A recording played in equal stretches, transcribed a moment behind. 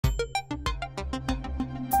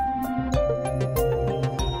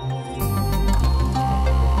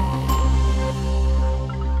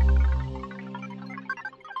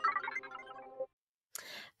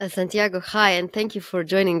Santiago, hi, and thank you for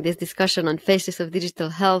joining this discussion on Faces of Digital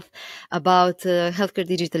Health about healthcare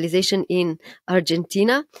digitalization in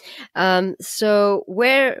Argentina. So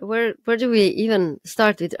where do we even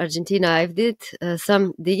start with Argentina? I've did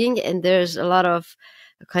some digging, and there's a lot of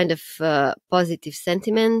kind of positive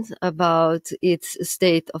sentiment about its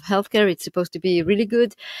state of healthcare. It's supposed to be really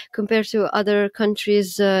good compared to other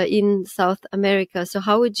countries in South America. So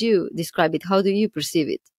how would you describe it? How do you perceive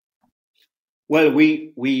it? Well,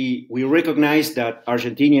 we recognize that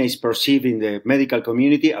Argentina is perceived in the medical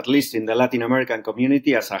community, at least in the Latin American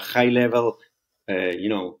community, as a high-level,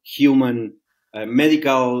 human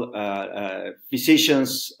medical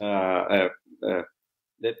physicians. The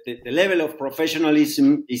level of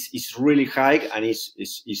professionalism is really high and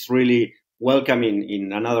is really welcome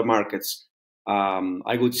in other markets.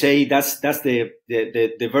 I would say that's the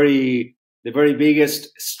very biggest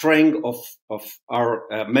strength of our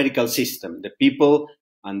medical system. The people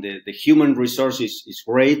and the human resources is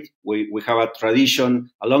great. We have a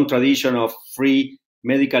long tradition of free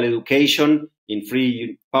medical education in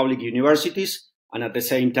free public universities. And at the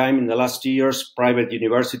same time, in the last years, private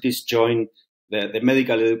universities joined the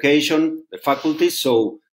medical education, the faculties.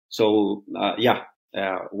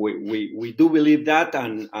 We do believe that.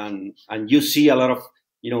 And you see a lot of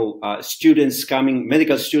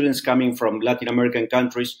medical students coming from Latin American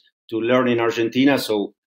countries to learn in Argentina.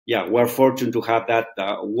 So, yeah, we're fortunate to have that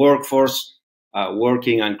workforce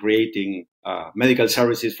working and creating medical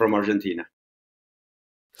services from Argentina.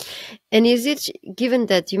 And is it, given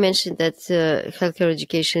that you mentioned that healthcare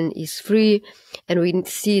education is free, and we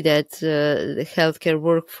see that the healthcare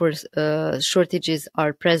workforce shortages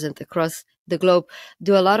are present across the globe,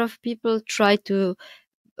 do a lot of people try to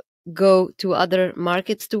go to other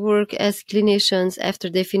markets to work as clinicians after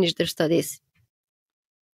they finish their studies?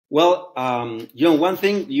 Well, one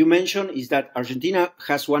thing you mentioned is that Argentina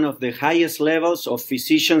has one of the highest levels of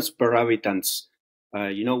physicians per habitants.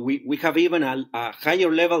 We have even a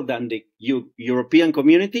higher level than the European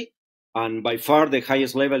community, and by far the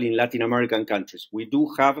highest level in Latin American countries. We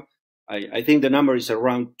do have, I think the number is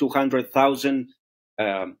around 200,000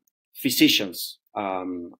 physicians.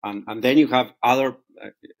 And then you have other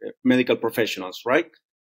medical professionals, right?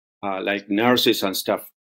 Like nurses and stuff.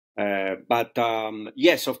 But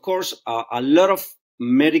yes, of course, a lot of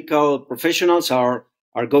medical professionals are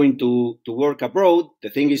going to work abroad. The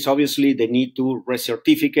thing is, obviously, they need to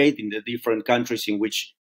recertificate in the different countries in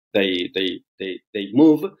which they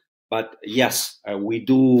move. But yes, we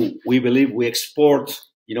believe we export,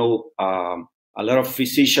 a lot of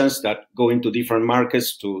physicians that go into different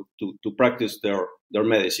markets to practice their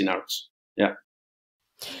medicine arts. Yeah.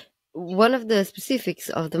 One of the specifics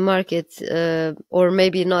of the market, or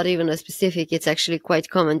maybe not even a specific, it's actually quite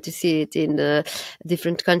common to see it in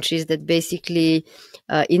different countries, that basically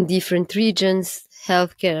in different regions,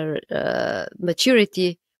 healthcare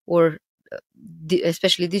maturity, or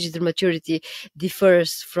especially digital maturity,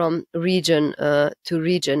 differs from region to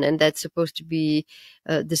region, and that's supposed to be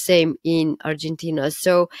the same in Argentina.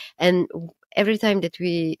 So, and every time that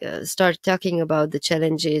we start talking about the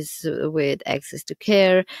challenges with access to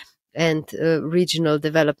care and regional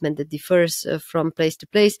development that differs from place to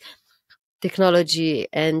place, technology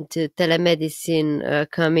and telemedicine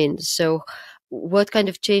come in. So what kind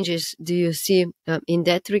of changes do you see in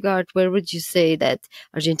that regard? Where would you say that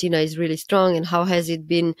Argentina is really strong, and how has it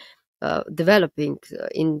been developing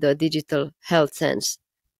in the digital health sense?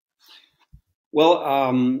 Well,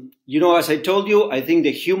 as I told you, I think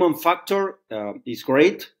the human factor is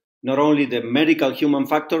great. Not only the medical human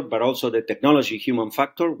factor, but also the technology human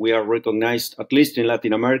factor. We are recognized, at least in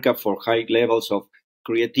Latin America, for high levels of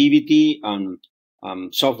creativity and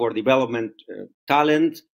software development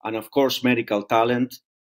talent, and of course, medical talent.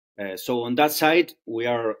 So on that side,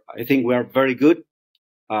 I think we are very good.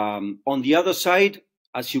 On the other side,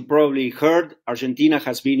 as you probably heard, Argentina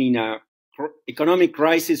has been in an economic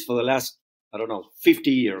crisis for the last,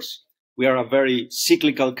 50 years. We are a very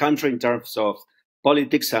cyclical country in terms of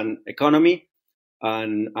politics and economy.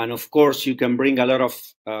 And of course, you can bring a lot of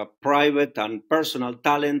private and personal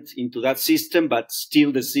talent into that system, but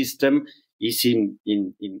still the system is in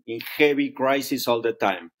heavy crisis all the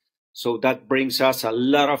time. So that brings us a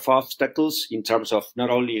lot of obstacles in terms of not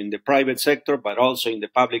only in the private sector, but also in the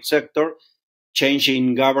public sector,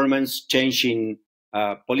 changing governments, changing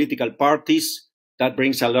political parties. That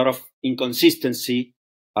brings a lot of inconsistency,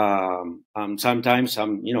 sometimes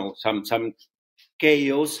some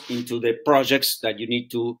chaos into the projects that you need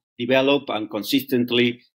to develop and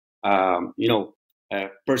consistently,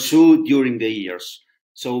 pursue during the years.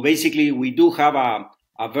 So basically, we do have a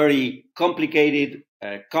very complicated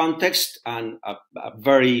context and a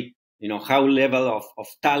very high level of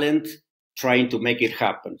talent trying to make it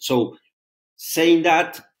happen. So saying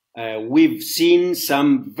that, we've seen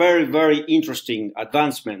some very, very interesting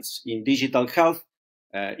advancements in digital health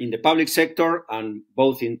in the public sector, and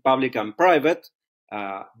both in public and private.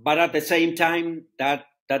 But at the same time, that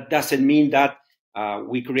doesn't mean that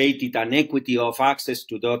we created an equity of access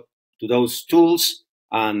to those tools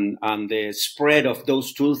and the spread of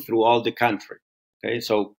those tools through all the country. Okay,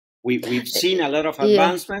 so we've seen a lot of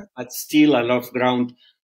advancement, but still a lot of ground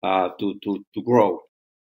to grow.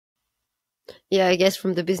 Yeah, I guess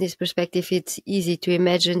from the business perspective, it's easy to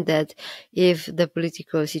imagine that if the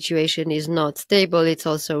political situation is not stable, it's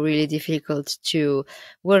also really difficult to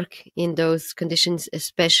work in those conditions,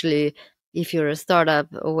 especially if you're a startup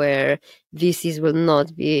where VCs will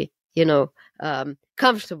not be,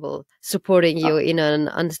 comfortable supporting you in an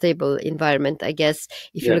unstable environment. I guess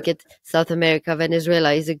if you look at South America,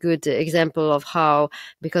 Venezuela is a good example of how,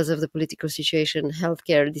 because of the political situation,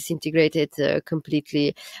 healthcare disintegrated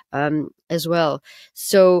completely as well.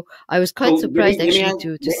 So I was quite surprised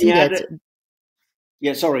to see that.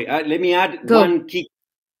 Yeah, sorry. Let me add Go.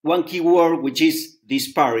 one key word, which is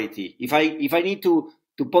disparity. If I need to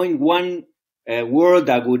point one word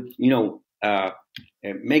that would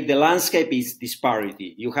make the landscape, is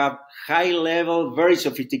disparity. You have high level, very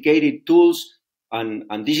sophisticated tools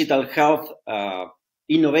and digital health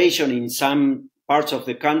innovation in some parts of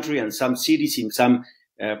the country and some cities, in some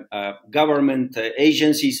government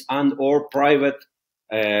agencies and or private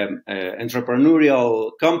entrepreneurial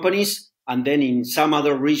companies. And then in some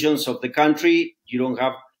other regions of the country, you don't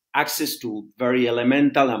have access to very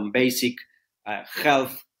elemental and basic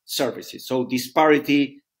health services. So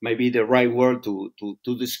disparity may be the right word to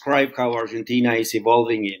describe how Argentina is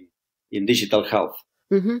evolving in digital health.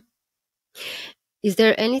 Mm-hmm. Is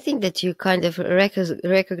there anything that you kind of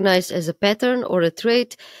recognize as a pattern or a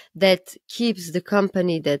trait that keeps the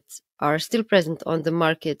company that are still present on the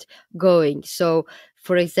market going? So,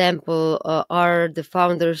 for example, are the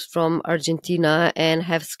founders from Argentina and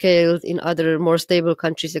have scaled in other more stable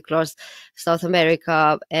countries across South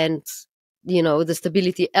America, and the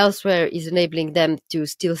stability elsewhere is enabling them to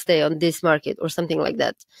still stay on this market or something like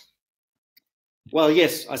that? Well,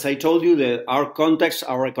 yes, as I told you,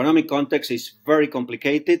 our economic context is very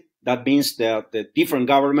complicated. That means that the different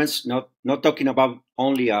governments, not talking about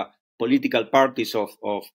only political parties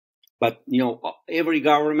but every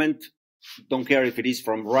government, don't care if it is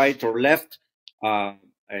from right or left,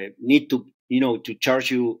 need to to charge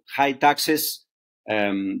you high taxes.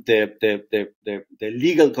 The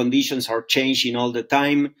legal conditions are changing all the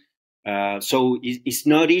time, so it's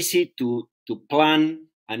not easy to plan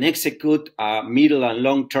and execute a middle and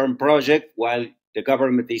long-term project while the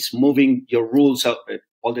government is moving your rules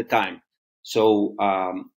all the time. So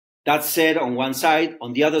that said, on one side.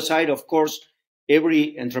 On the other side, of course,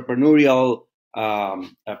 every entrepreneurial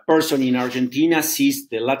person in Argentina sees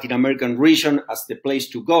the Latin American region as the place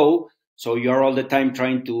to go. So you are all the time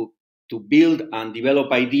trying to build and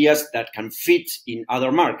develop ideas that can fit in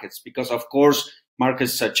other markets, because of course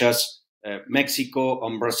markets such as Mexico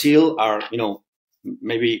and Brazil are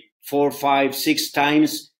maybe 4, 5, 6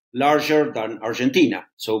 times larger than Argentina.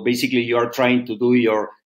 So basically you are trying to do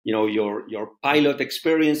your pilot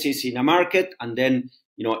experiences in a market, and then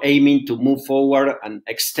aiming to move forward and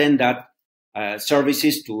extend that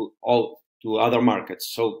services to other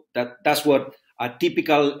markets. So that's what a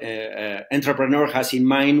typical entrepreneur has in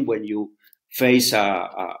mind when you face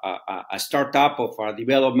a startup of a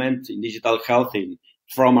development in digital health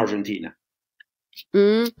from Argentina.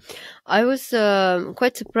 I was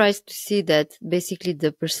quite surprised to see that basically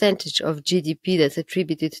the percentage of GDP that's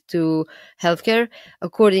attributed to healthcare,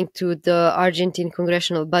 according to the Argentine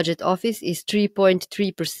Congressional Budget Office, is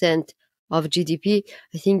 3.3% of GDP.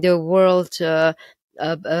 I think the World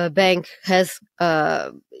Bank has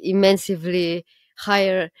immensely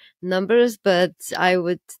higher numbers, but I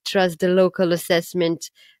would trust the local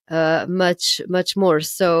assessment much more.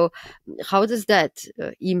 So how does that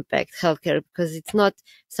impact healthcare? Because it's not,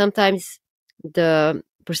 sometimes the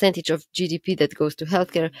percentage of GDP that goes to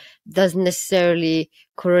healthcare doesn't necessarily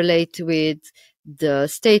correlate with the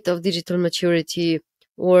state of digital maturity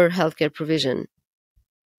or healthcare provision.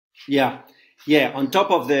 Yeah. On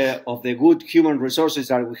top of the good human resources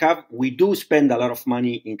that we have, we do spend a lot of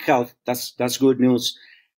money in health. That's good news.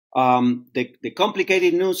 The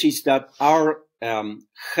complicated news is that our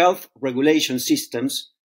health regulation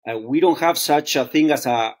systems, we don't have such a thing as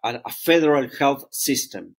a federal health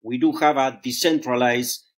system. We do have a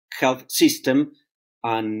decentralized health system,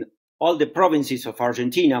 and all the provinces of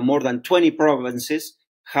Argentina, more than 20 provinces,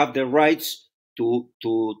 have the rights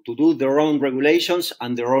to do their own regulations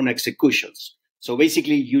and their own executions. So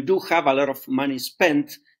basically, you do have a lot of money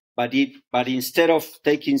spent, but instead of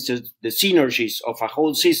taking the synergies of a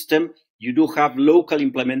whole system, you do have local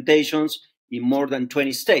implementations in more than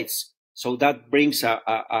 20 states. So that brings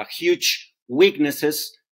a huge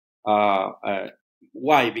weaknesses.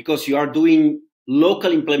 Why? Because you are doing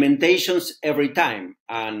local implementations every time.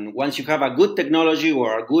 And once you have a good technology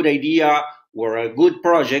or a good idea or a good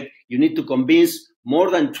project, you need to convince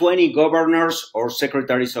more than 20 governors or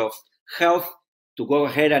secretaries of health to go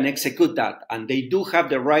ahead and execute that. And they do have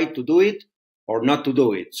the right to do it or not to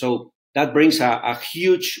do it. So that brings a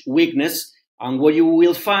huge weakness. And what you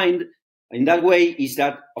will find in that way is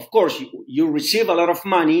that, of course, you receive a lot of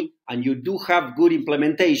money and you do have good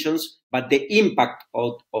implementations, but the impact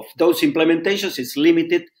of those implementations is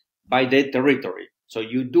limited by the territory. So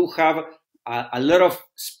you do have a lot of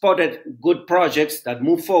spotted good projects that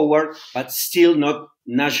move forward, but still not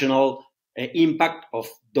national impact of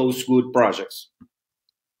those good projects.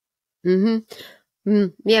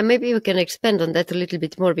 Yeah, maybe we can expand on that a little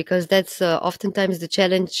bit more, because that's oftentimes the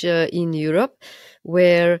challenge in Europe,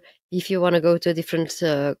 where if you want to go to a different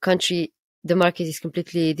country, the market is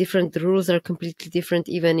completely different. The rules are completely different.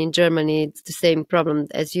 Even in Germany, it's the same problem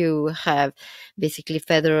as you have, basically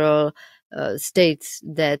federal states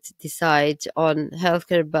that decide on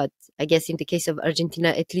healthcare. But I guess in the case of Argentina,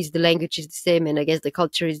 at least the language is the same, and I guess the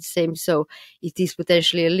culture is the same. So it is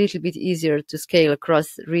potentially a little bit easier to scale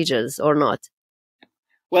across regions, or not.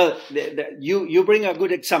 Well, you bring a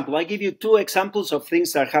good example. I give you two examples of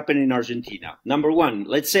things that happen in Argentina. Number one,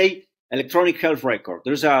 let's say electronic health record.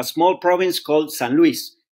 There's a small province called San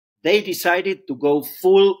Luis. They decided to go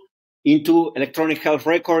full into electronic health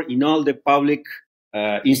record in all the public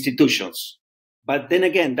institutions. But then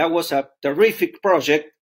again, that was a terrific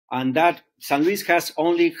project, and that San Luis has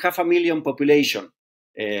only 500,000 population,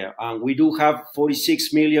 and we do have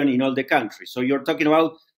 46 million in all the country. So you're talking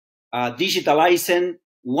about digitalizing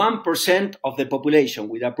 1% of the population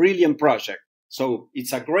with a brilliant project. So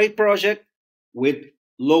it's a great project with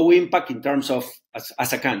low impact in terms of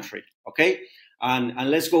as a country. Okay.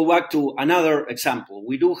 And let's go back to another example.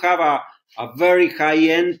 We do have a very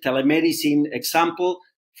high-end telemedicine example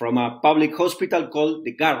from a public hospital called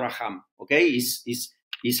the Garraham. Okay.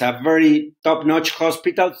 It's a very top-notch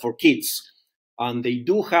hospital for kids. And they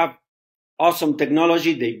do have awesome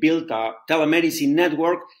technology. They built a telemedicine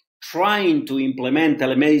network trying to implement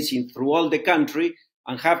telemedicine through all the country,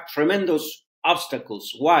 and have tremendous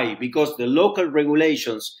obstacles. Why? Because the local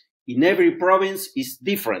regulations in every province is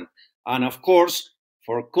different. And of course,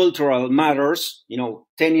 for cultural matters,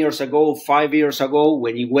 10 years ago, 5 years ago,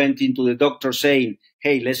 when you went into the doctor saying,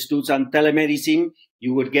 hey, let's do some telemedicine,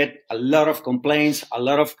 you would get a lot of complaints, a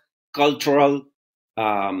lot of cultural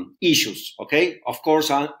issues. Okay. Of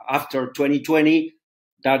course, after 2020,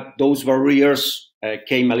 that those barriers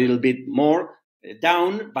came a little bit more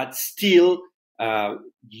down, but still,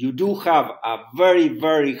 you do have a very,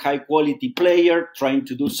 very high quality player trying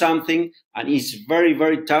to do something, and it's very,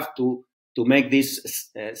 very tough to make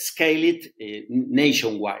this scale it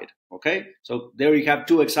nationwide. Okay, so there you have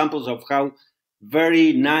two examples of how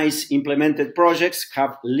very nice implemented projects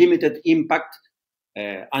have limited impact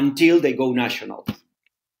until they go national.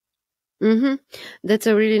 That's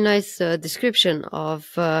a really nice description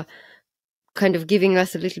of kind of giving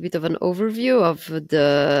us a little bit of an overview of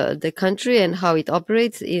the country and how it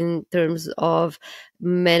operates in terms of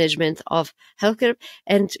management of healthcare.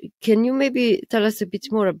 And can you maybe tell us a bit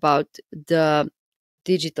more about the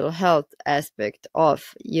digital health aspect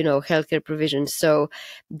of, healthcare provision? So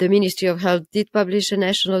the Ministry of Health did publish a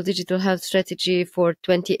national digital health strategy for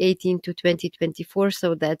 2018 to 2024.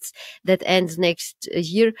 So that ends next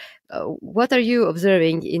year. What are you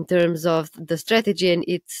observing in terms of the strategy and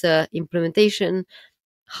its implementation?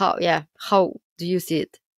 How do you see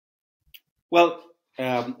it? Well,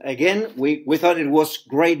 again, we thought it was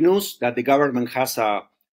great news that the government has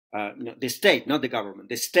the state, not the government.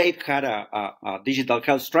 The state had a digital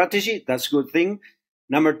health strategy. That's a good thing.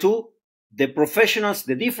 Number two, the professionals,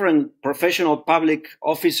 the different professional public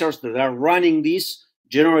officers that are running this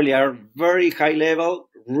generally are very high level,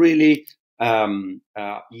 really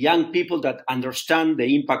young people that understand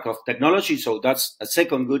the impact of technology. So that's a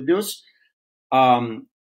second good news.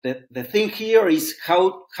 The thing here is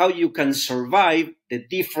how you can survive the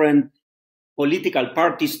different political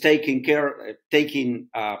parties taking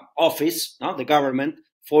office, the government.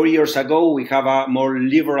 4 years ago, we have a more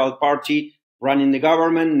liberal party running the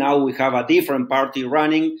government. Now we have a different party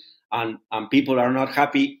running, and people are not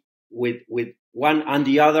happy with one and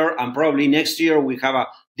the other. And probably next year we have a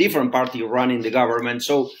different party running the government.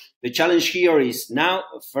 So the challenge here is now,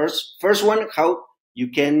 first one, how you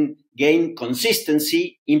can gain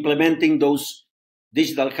consistency implementing those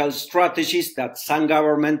digital health strategies that some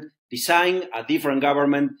government designed, a different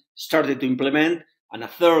government started to implement, and a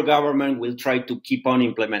third government will try to keep on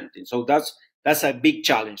implementing. So that's a big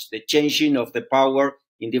challenge, the changing of the power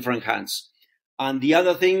in different hands. And the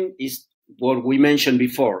other thing is what we mentioned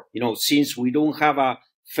before. Since we don't have a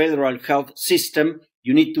federal health system,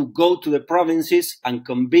 you need to go to the provinces and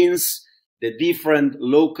convince the different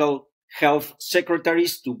local health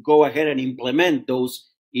secretaries to go ahead and implement those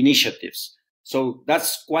initiatives. So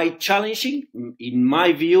that's quite challenging. In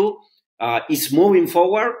my view, it's moving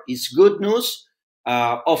forward. It's good news.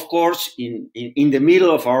 Of course, in the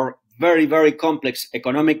middle of our very, very complex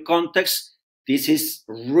economic context, this is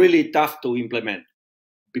really tough to implement.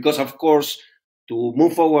 Because, of course, to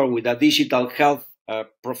move forward with a digital health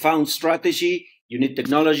profound strategy, you need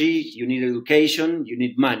technology, you need education, you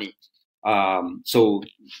need money. So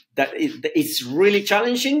it's really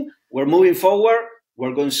challenging. We're moving forward.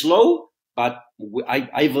 We're going slow, but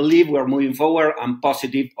I believe we're moving forward. I'm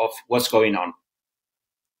positive of what's going on.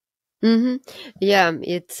 Mm-hmm. Yeah,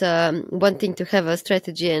 it's one thing to have a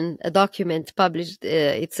strategy and a document published.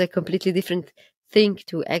 It's a completely different thing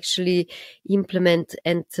to actually implement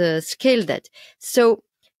and scale that. So,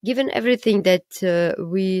 given everything that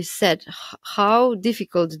we said, how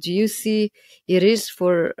difficult do you see it is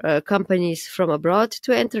for companies from abroad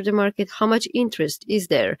to enter the market? How much interest is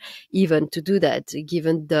there even to do that,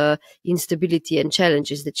 given the instability and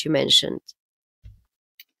challenges that you mentioned?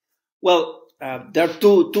 Well, there are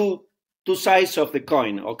two sides of the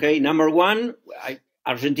coin. Okay, number one,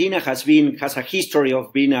 Argentina has a history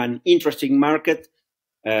of being an interesting market.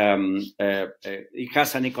 It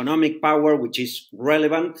has an economic power which is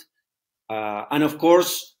relevant, and of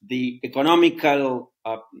course, the economical,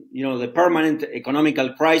 the permanent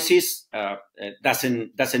economical crisis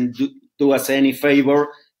doesn't do us any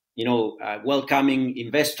favor. Welcoming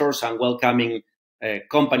investors and welcoming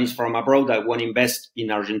companies from abroad that want to invest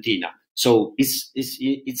in Argentina. So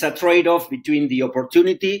it's a trade-off between the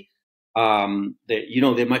opportunity,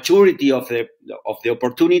 the maturity of the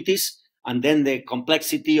opportunities, and then the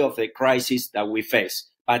complexity of the crisis that we face.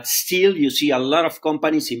 But still, you see a lot of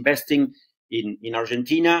companies investing in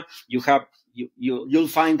Argentina. You'll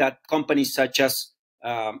find that companies such as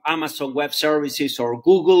Amazon Web Services or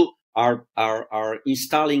Google are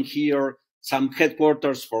installing here some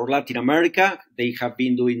headquarters for Latin America. They have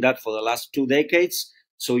been doing that for the last 2 decades.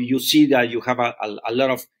 So you see that you have a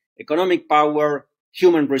lot of economic power,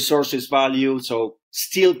 human resources value. So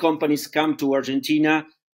still companies come to Argentina,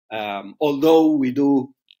 although we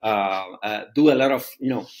do a lot of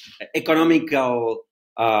economical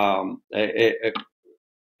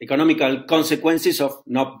consequences of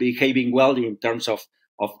not behaving well in terms of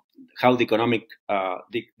how the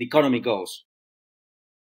economy goes.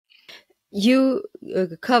 You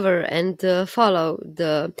cover and follow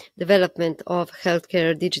the development of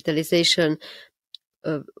healthcare digitalization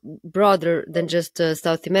broader than just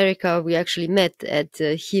South America. We actually met at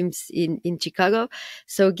HIMSS in Chicago.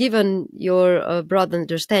 So given your broad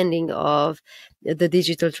understanding of the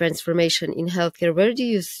digital transformation in healthcare, where do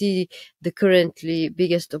you see the currently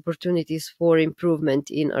biggest opportunities for improvement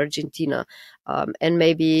in Argentina? And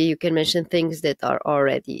maybe you can mention things that are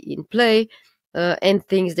already in play and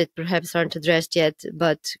things that perhaps aren't addressed yet,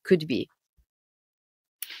 but could be.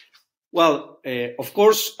 Well, of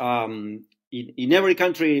course, in every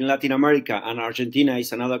country in Latin America, and Argentina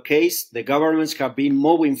is another case, the governments have been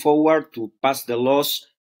moving forward to pass the laws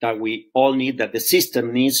that we all need, that the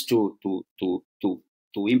system needs to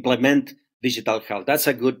implement digital health. That's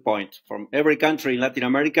a good point. From every country in Latin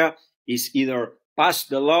America is either pass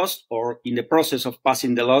the laws or in the process of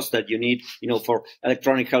passing the laws that you need, for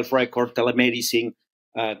electronic health record, telemedicine,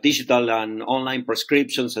 digital and online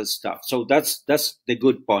prescriptions and stuff. So that's the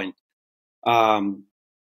good point.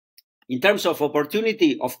 In terms of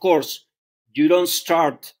opportunity, of course, you don't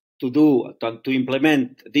start to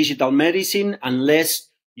implement digital medicine unless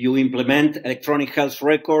you implement electronic health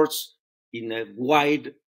records in a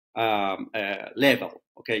wide level.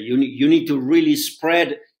 Okay, you need to really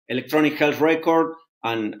spread electronic health record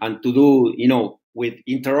and to do with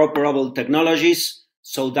interoperable technologies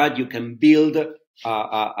so that you can build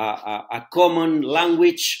a common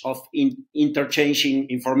language of interchanging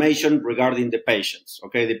information regarding the patients.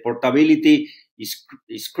 Okay, the portability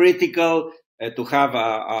is critical. To have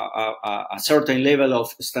a certain level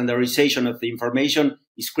of standardization of the information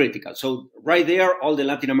is critical. So right there, all the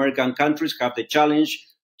Latin American countries have the challenge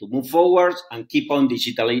to move forward and keep on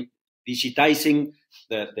digitizing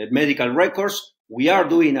the medical records we are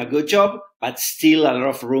doing a good job, but still a lot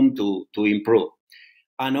of room to improve.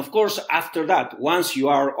 And of course, after that, once you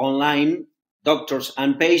are online, doctors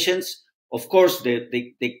and patients, of course, the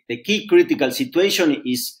key critical situation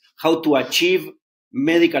is how to achieve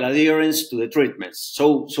medical adherence to the treatments.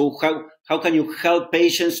 So how can you help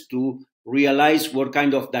patients to realize what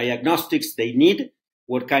kind of diagnostics they need,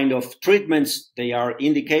 what kind of treatments they are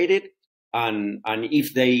indicated, and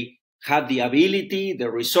if they have the ability, the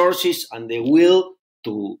resources, and the will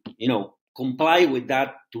to, comply with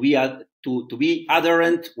that, to be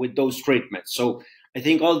adherent with those treatments. So I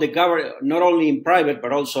think all the government, not only in private,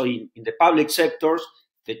 but also in the public sectors,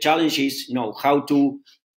 the challenge is, how to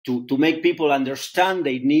make people understand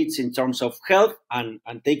their needs in terms of health and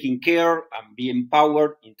taking care and be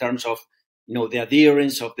empowered in terms of, the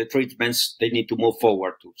adherence of the treatments they need to move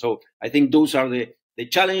forward to. So I think those are the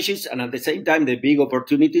challenges, and at the same time, the big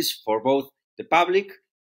opportunities for both the public,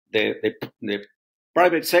 the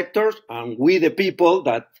private sectors, and we, the people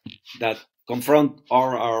that confront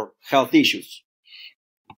our health issues.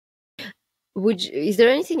 Is there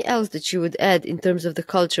anything else that you would add in terms of the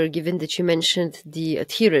culture, given that you mentioned the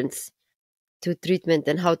adherence to treatment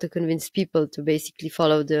and how to convince people to basically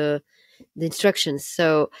follow the instructions?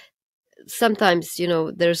 So sometimes,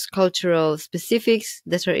 there's cultural specifics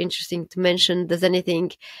that are interesting to mention. Does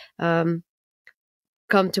anything come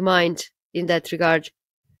to mind in that regard?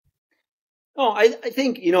 No, I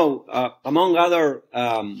think, among other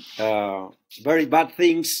very bad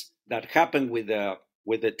things that happened with the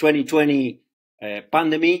 2020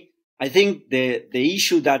 pandemic, I think the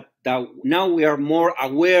issue that now we are more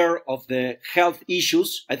aware of the health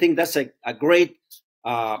issues. I think that's a great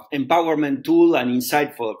empowerment tool and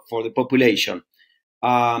insight for the population.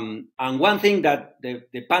 And one thing that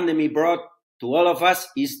the pandemic brought to all of us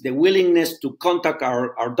is the willingness to contact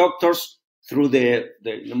our doctors through the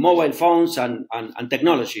mobile phones and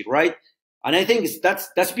technology, right? And I think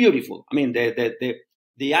that's beautiful. I mean,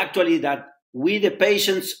 the actually that we, the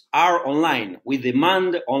patients, are online. We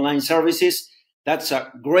demand online services. That's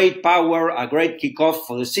a great power, a great kickoff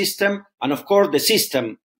for the system. And of course, the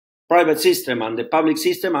system, private system and the public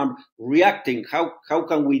system, are reacting. How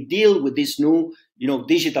can we deal with this new,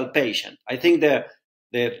 digital patient? I think the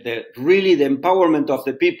really the empowerment of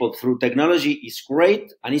the people through technology is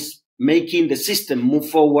great, and it's making the system move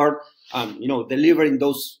forward, delivering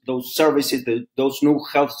those services, those new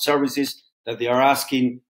health services that they are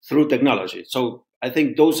asking through technology. So I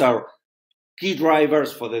think those are key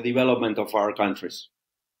drivers for the development of our countries.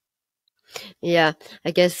 Yeah, I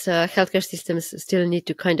guess healthcare systems still need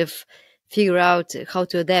to kind of figure out how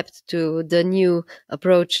to adapt to the new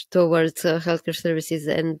approach towards healthcare services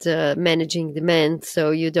and managing demand, so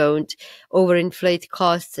you don't overinflate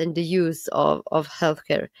costs and the use of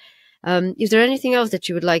healthcare. Is there anything else that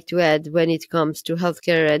you would like to add when it comes to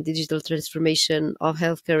healthcare and digital transformation of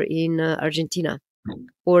healthcare in Argentina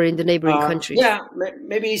or in the neighboring countries? Yeah,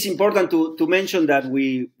 maybe it's important to mention that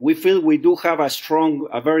we feel we do have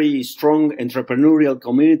a very strong entrepreneurial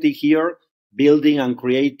community here, building and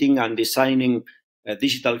creating and designing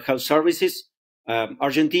digital health services.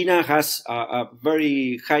 Argentina has a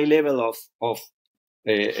very high level of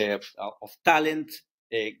talent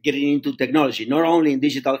getting into technology, not only in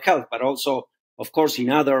digital health, but also, of course,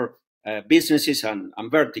 in other businesses and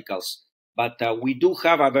verticals. But we do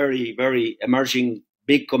have a very, very emerging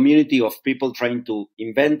big community of people trying to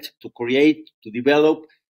invent, to create, to develop.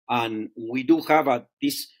 And we do have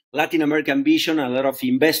this Latin American vision, a lot of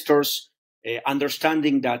investors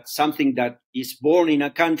understanding that something that is born in a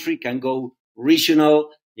country can go regional,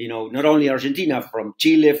 not only Argentina, from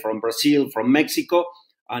Chile, from Brazil, from Mexico.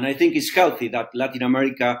 And I think it's healthy that Latin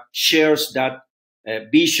America shares that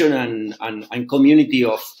vision and community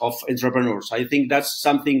of entrepreneurs. I think that's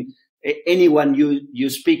something anyone you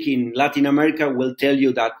speak in Latin America will tell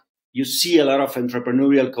you, that you see a lot of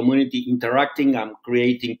entrepreneurial community interacting and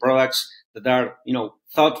creating products that are,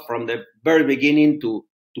 thought from the very beginning to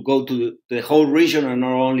go to the whole region and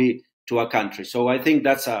not only to a country. So I think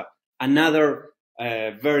that's another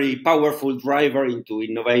very powerful driver into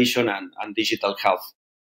innovation and digital health.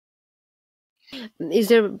 Is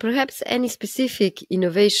there perhaps any specific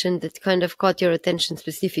innovation that kind of caught your attention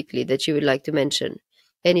specifically that you would like to mention?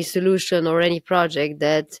 Any solution or any project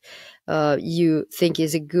that you think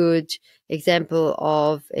is a good example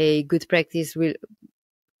of a good practice,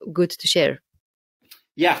 good to share?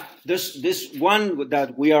 Yeah, there's this one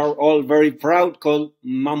that we are all very proud called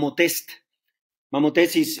Mammotest.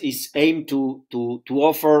 Mammotest is aimed to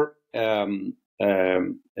offer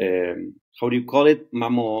how do you call it,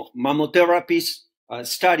 mammotherapies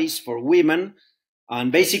studies for women.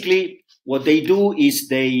 And basically what they do is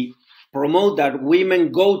they promote that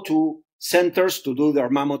women go to centers to do their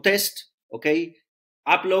mammo test, okay,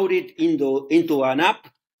 upload it into an app,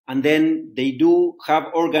 and then they do have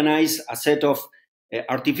organized a set of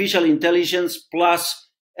artificial intelligence plus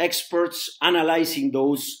experts analyzing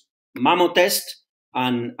those mammo tests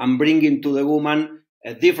and bringing to the woman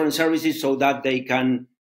different services so that they can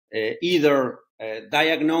either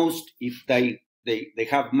diagnose if they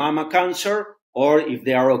have mama cancer or if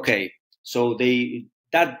they are okay. So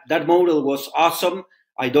that model was awesome.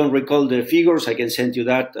 I don't recall the figures. I can send you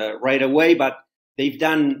that right away, but they've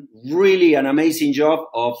done really an amazing job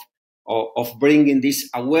of bringing this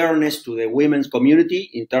awareness to the women's community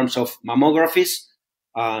in terms of mammographies.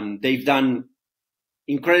 They've done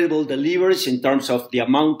incredible deliveries in terms of the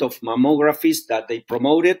amount of mammographies that they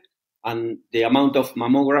promoted and the amount of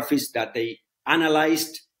mammographies that they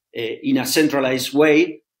analyzed in a centralized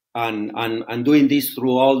way, and doing this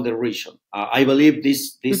through all the region. I believe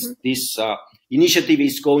this initiative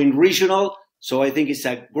is going regional, so I think it's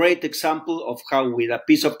a great example of how with a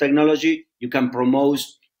piece of technology you can promote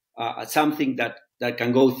something that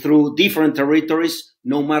can go through different territories,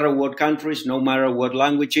 no matter what countries, no matter what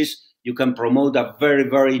languages. You can promote a very,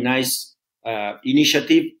 very nice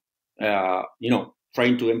initiative,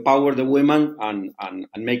 trying to empower the women and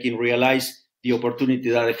making realize the opportunity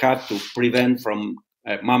that they have to prevent from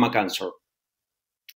mama cancer.